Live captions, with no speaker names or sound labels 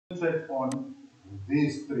concentrate on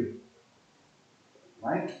these three,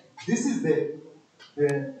 right? This is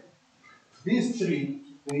these three,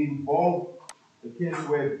 they involve the case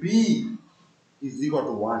where B is equal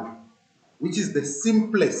to 1, which is the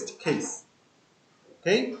simplest case.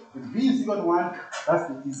 Okay? If B is equal to 1, that's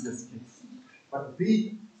the easiest case. But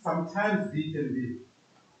B, sometimes B can be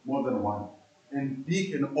more than 1. And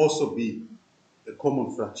B can also be a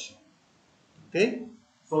common fraction. Okay?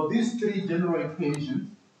 So these three general equations,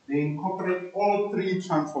 they incorporate all three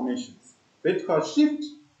transformations. Vertical shift,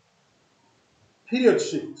 period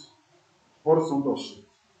shift, horizontal shift.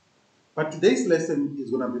 But today's lesson is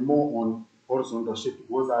going to be more on horizontal shift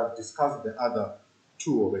because I've discussed the other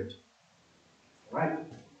two already. Right?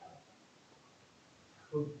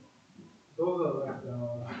 So those are like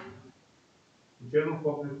general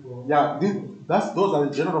formula for... Yeah, those are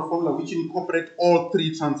the general formula which incorporate all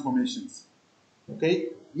three transformations. Okay?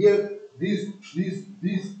 Here, these three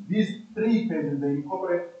equations, they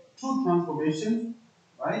incorporate two transformations,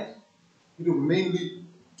 right? It will mainly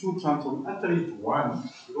two transformations. Actually, it's one,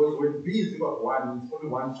 because when B is equal to 1, it's only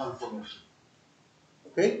one transformation.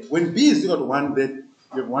 Okay? When B is equal to 1, then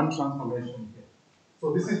you have one transformation here.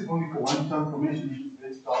 So this is only for one transformation,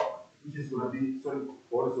 which is vertical, which is going to be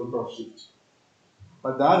horizontal shift.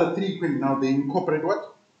 But the other three equations now, they incorporate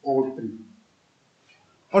what? All three.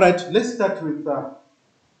 All right, let's start with the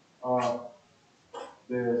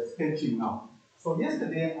sketching now. So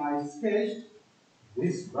yesterday I sketched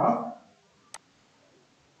this graph,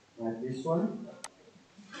 like this one.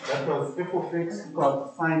 That was f of x equal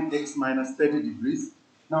to sine x minus 30 degrees.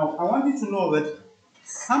 Now I want you to know that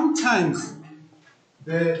sometimes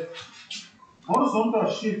the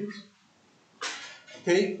horizontal shift,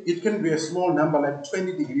 okay, it can be a small number like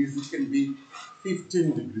 20 degrees, it can be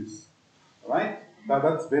 15 degrees. All right? Now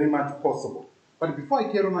that's very much possible. But before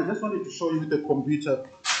I carry on, I just wanted to show you with the computer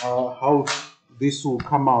how this will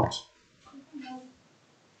come out.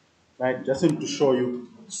 Right? Just wanted to show you.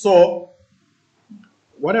 So,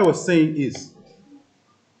 what I was saying is,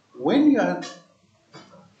 when you are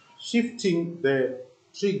shifting the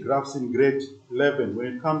trig graphs in grade 11, when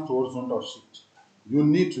it comes to horizontal shift, you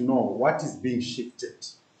need to know what is being shifted.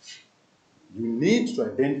 You need to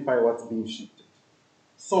identify what's being shifted.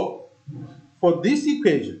 So, for this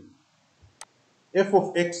equation, f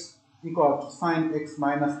of x equal to sine x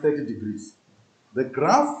minus 30 degrees. The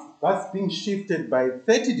graph that's being shifted by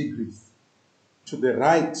 30 degrees to the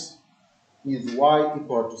right is y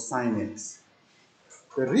equal to sine x.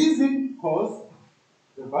 The reason because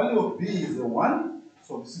the value of b is a 1,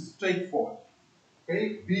 so this is straightforward.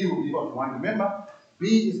 Okay, b will be equal to 1. Remember,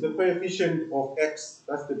 b is the coefficient of x,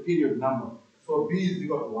 that's the period number. So b is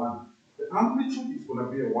equal to 1. The amplitude is going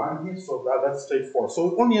to be a 1 here, so that's straightforward. So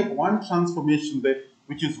we only have one transformation there,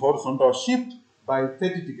 which is horizontal shift by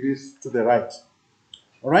 30 degrees to the right.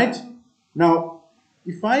 All right? Now,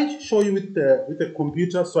 if I show you with the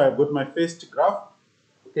computer, so I've got my first graph.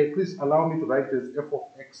 Okay, please allow me to write this f of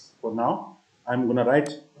x for now. I'm going to write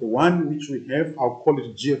the one which we have, I'll call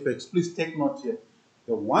it g of x. Please take note here.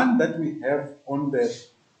 The one that we have on the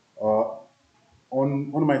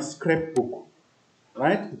on my scrapbook,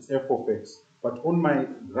 right? It's f of x. But on my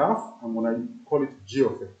graph, I'm going to call it g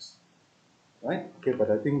of x. Right? Okay,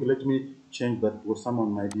 but I think let me change that because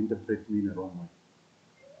someone might interpret me in the wrong way.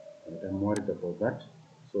 Right, I'm worried about that.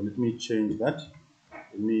 So let me change that.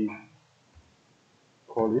 Let me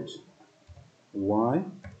call it y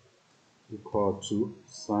equal to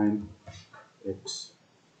sine x.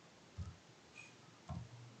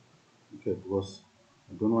 Okay, because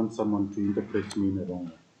I don't want someone to interpret me in the wrong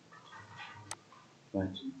way.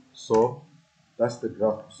 Right, so that's the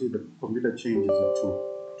graph. See, the computer changes it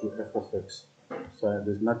to f of x. So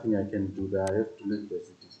there's nothing I can do there. I have to leave it as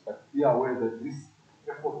it is. But be aware that this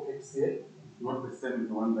f of x here is not the same as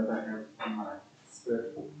the one that I have on my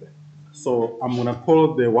scrapbook there. So I'm going to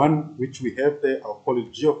call the one which we have there, I'll call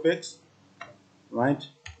it g of x. Right?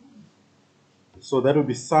 So that will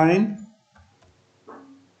be sine,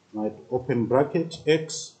 right, open bracket,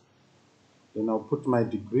 x. Then I'll put my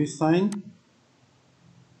degree sign.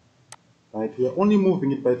 Right, we are only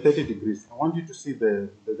moving it by 30 degrees. I want you to see the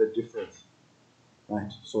difference.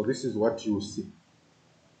 Right, so this is what you will see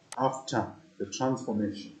after the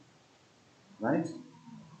transformation. Right?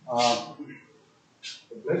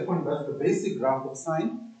 The black one, that's the basic graph of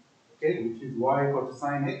sine, okay, which is y equal to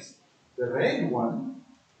sine x. The red one,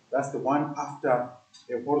 that's the one after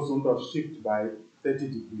a horizontal shift by 30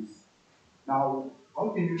 degrees. Now, how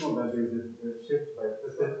can you know that there is a shift by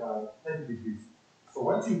 30 degrees? So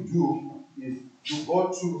what you do is you go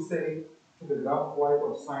to, say, to the graph y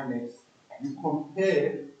equal to sine x, you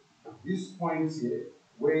compare this point here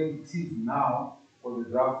where it is now for the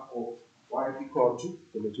graph of y equal to,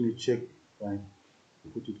 so let me check if I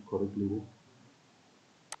put it correctly there.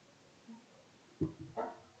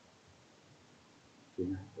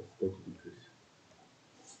 Okay, that's 30 degrees.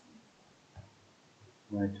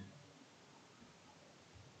 Right.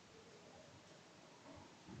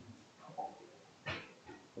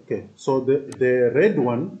 Okay, so the red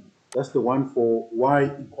one, that's the one for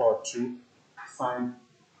y equal to sine,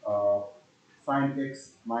 sine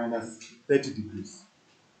x minus 30 degrees.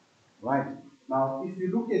 Right. Now, if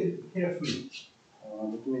you look at it carefully,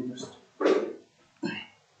 let me just.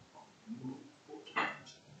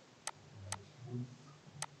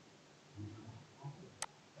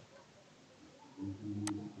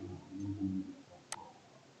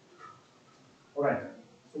 All right.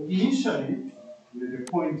 So initially, there's a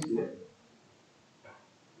point here.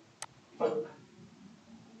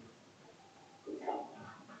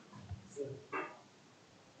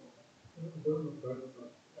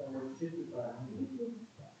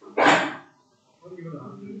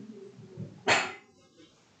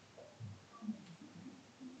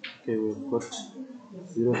 Okay, we've got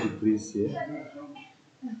 0 degrees here.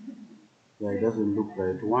 Yeah, it doesn't look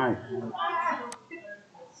right. Why?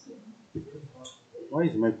 Why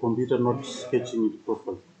is my computer not sketching it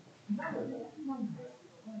properly?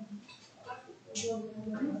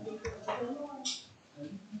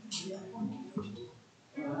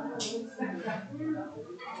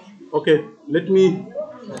 Okay, let me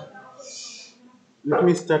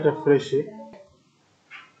start afresh here.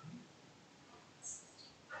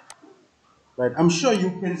 Right, I'm sure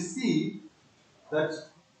you can see that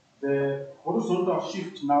the horizontal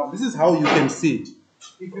shift now, this is how you can see it.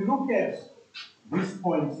 If you look at this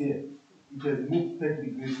point here, it has moved 30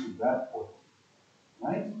 degrees to that point,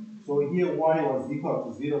 right? So here y was equal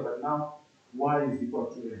to 0, but now y is equal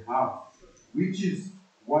to a half, which is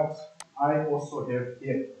what I also have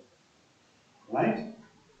here, right?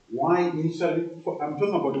 Y initially, I'm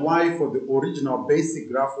talking about y for the original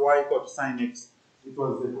basic graph, y equal to sine x. It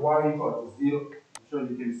was at y equal to 0. I'm sure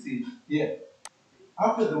you can see it here.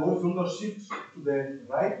 After the horizontal shift to the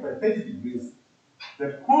right by 30 degrees,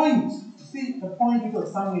 the point, you see the point it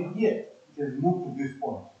was somewhere here, it has moved to this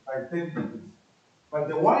point by 30 degrees. But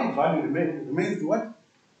the y value remains what?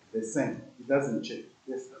 The same. It doesn't change.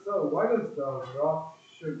 Yes. So why does the graph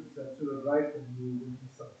shift to the right when you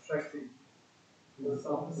subtracting the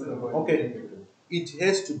opposite of what? Okay. It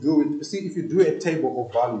has to do with, you see, if you do a table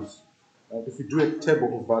of values, right? If you do a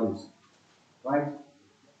table of values, right?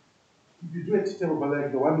 If you do a table, but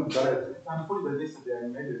like the one that unfortunately yesterday I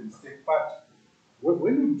made a mistake, but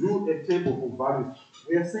when you do a table of values,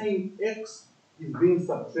 we are saying x is being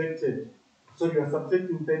subtracted. So you are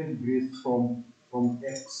subtracting 30 degrees from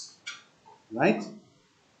x, right?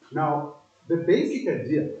 Now, the basic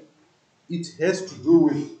idea, it has to do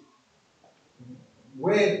with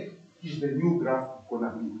where is the new graph going to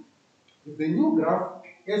be. If the new graph,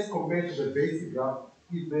 as compared to the basic graph,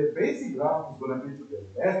 if the basic graph is going to be to the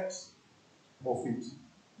left of it,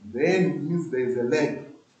 then it means there is a leg,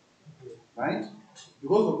 right?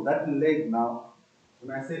 Because of that leg now,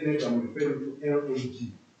 when I say leg, I'm referring to LAG.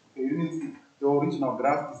 Okay, it means the original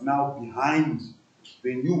graph is now behind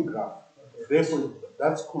the new graph. Therefore,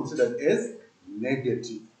 that's considered as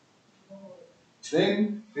negative.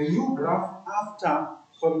 Then the new graph after,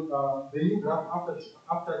 the new graph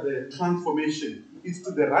after the transformation is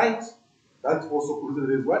to the right. That's also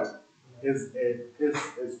considered as what? As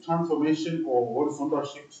transformation or horizontal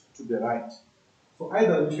shift to the right. So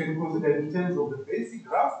either you can consider in terms of the basic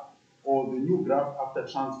graph or the new graph after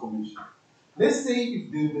transformation. Let's say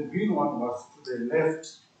if the green one was to the left,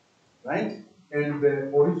 right, and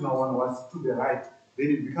the original one was to the right,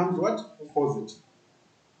 then it becomes what? Positive.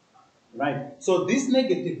 Right. So this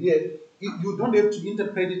negative here, you don't have to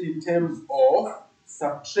interpret it in terms of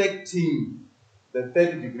subtracting the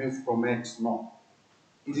 30 degrees from x. No.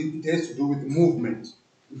 It has to do with movement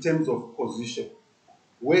in terms of position.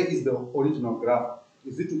 Where is the original graph?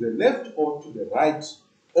 Is it to the left or to the right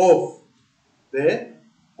of the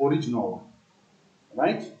original one?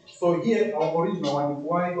 Right? So here our original one is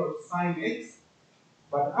y equal to sine x,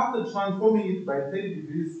 but after transforming it by 30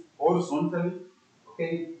 degrees horizontally,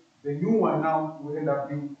 okay, the new one now will end up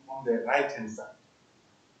being on the right hand side.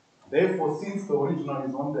 Therefore, since the original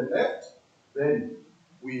is on the left, then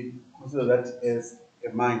we consider that as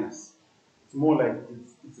a minus. It's more like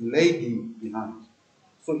it's lagging behind.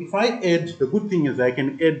 So if I add, the good thing is I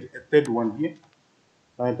can add a third one here.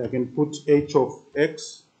 Right, I can put h of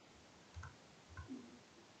x.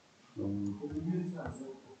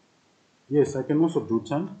 Yes, I can also do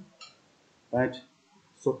tan. Right.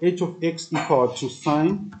 So h of x equal to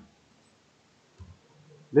sine.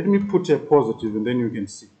 Let me put a positive and then you can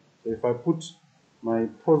see. So if I put my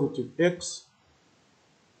positive x,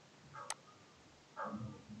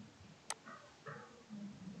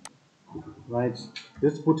 right,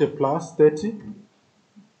 let's put a plus 30.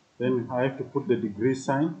 Then I have to put the degree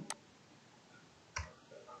sign.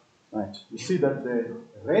 Right, you see that the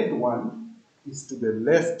red one is to the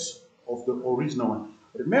left of the original one.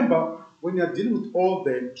 Remember, when you are dealing with all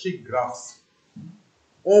the trig graphs,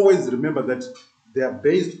 always remember that they are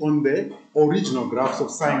based on the original graphs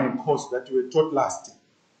of sine and cos that you were taught last.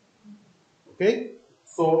 Okay?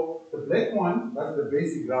 So the black one, that's the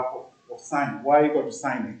basic graph of sine, y equal to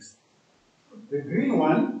sine x. The green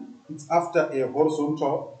one, it's after a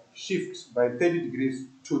horizontal shift by 30 degrees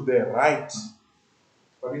to the right.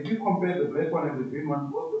 But if you compare the black one and the green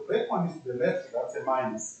one, well, the black one is to the left, that's a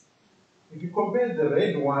minus. If you compare the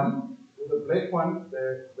red one with the black one,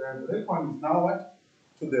 the black one is now what?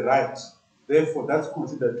 To the right. Therefore, that's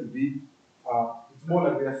considered to be, it's more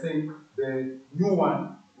like we are saying the new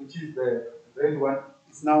one, which is the red one,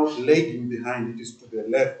 is now lagging behind, it is to the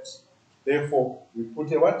left. Therefore, we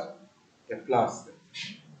put a what? A plus there.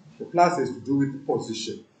 The plus has to do with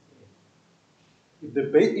position. If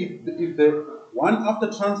the one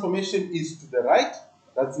after transformation is to the right,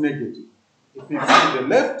 that's negative. If it's to the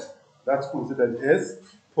left, that's considered as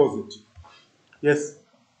positive. Yes?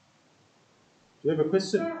 Do you have a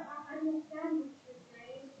question? Yeah, I understand what you're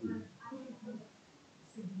saying, but I don't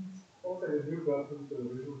Also, if you got into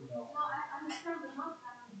the visual now. No, I understand, but not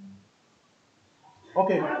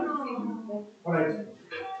Okay. I don't know. All right.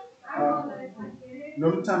 I don't know if I get it. No,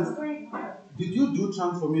 It's very hard. did you do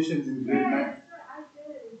transformations in grade 9? Yes, I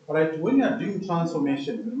did. All right. When you are doing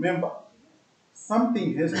transformations, remember,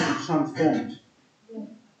 something has to be transformed.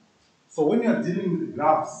 So when you are dealing with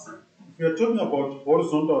graphs, if you are talking about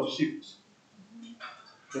horizontal shift,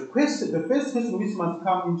 the first question which must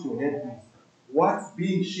come into your head is, what's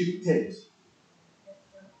being shifted?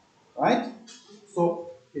 Right?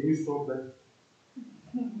 So, can you stop that?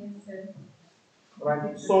 Yes, sir.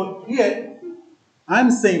 Right. So here,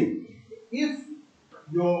 I'm saying, if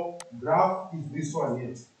your graph is this one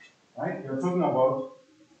here, right? You're talking about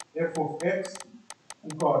f of x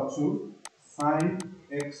equal to sine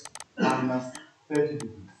x minus 30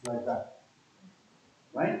 degrees, like that.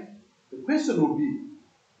 Right? The question will be,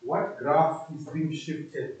 what graph is being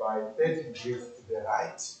shifted by 30 degrees to the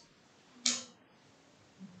right?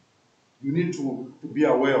 You need to be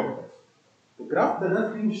aware of that. The graph that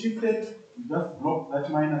has been shifted, you just drop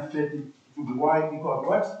that minus 30 to the y equal to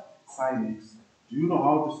what? Sine x. Do you know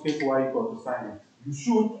how to sketch y equal to sine x? You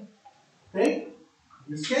should. Okay?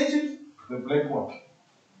 You sketch it, the black one.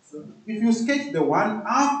 So if you sketch the one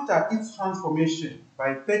after its transformation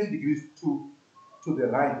by 30 degrees to the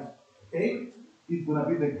right, okay, it's going to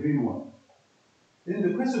be the green one. Then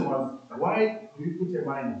the question was, why do you put a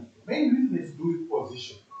minus? The main reason is to do with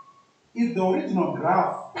position. If the original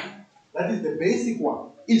graph, that is the basic one,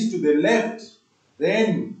 is to the left,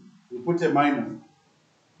 then we put a minus.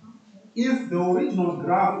 If the original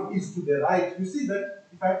graph is to the right, you see that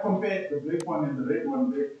if I compare the black one and the red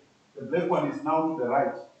one, the black one is now to the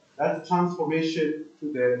right. That's transformation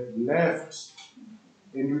to the left,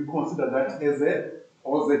 and we consider that as a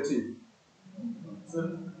positive.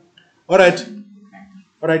 So, all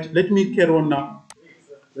right, let me carry on now.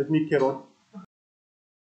 Let me carry on.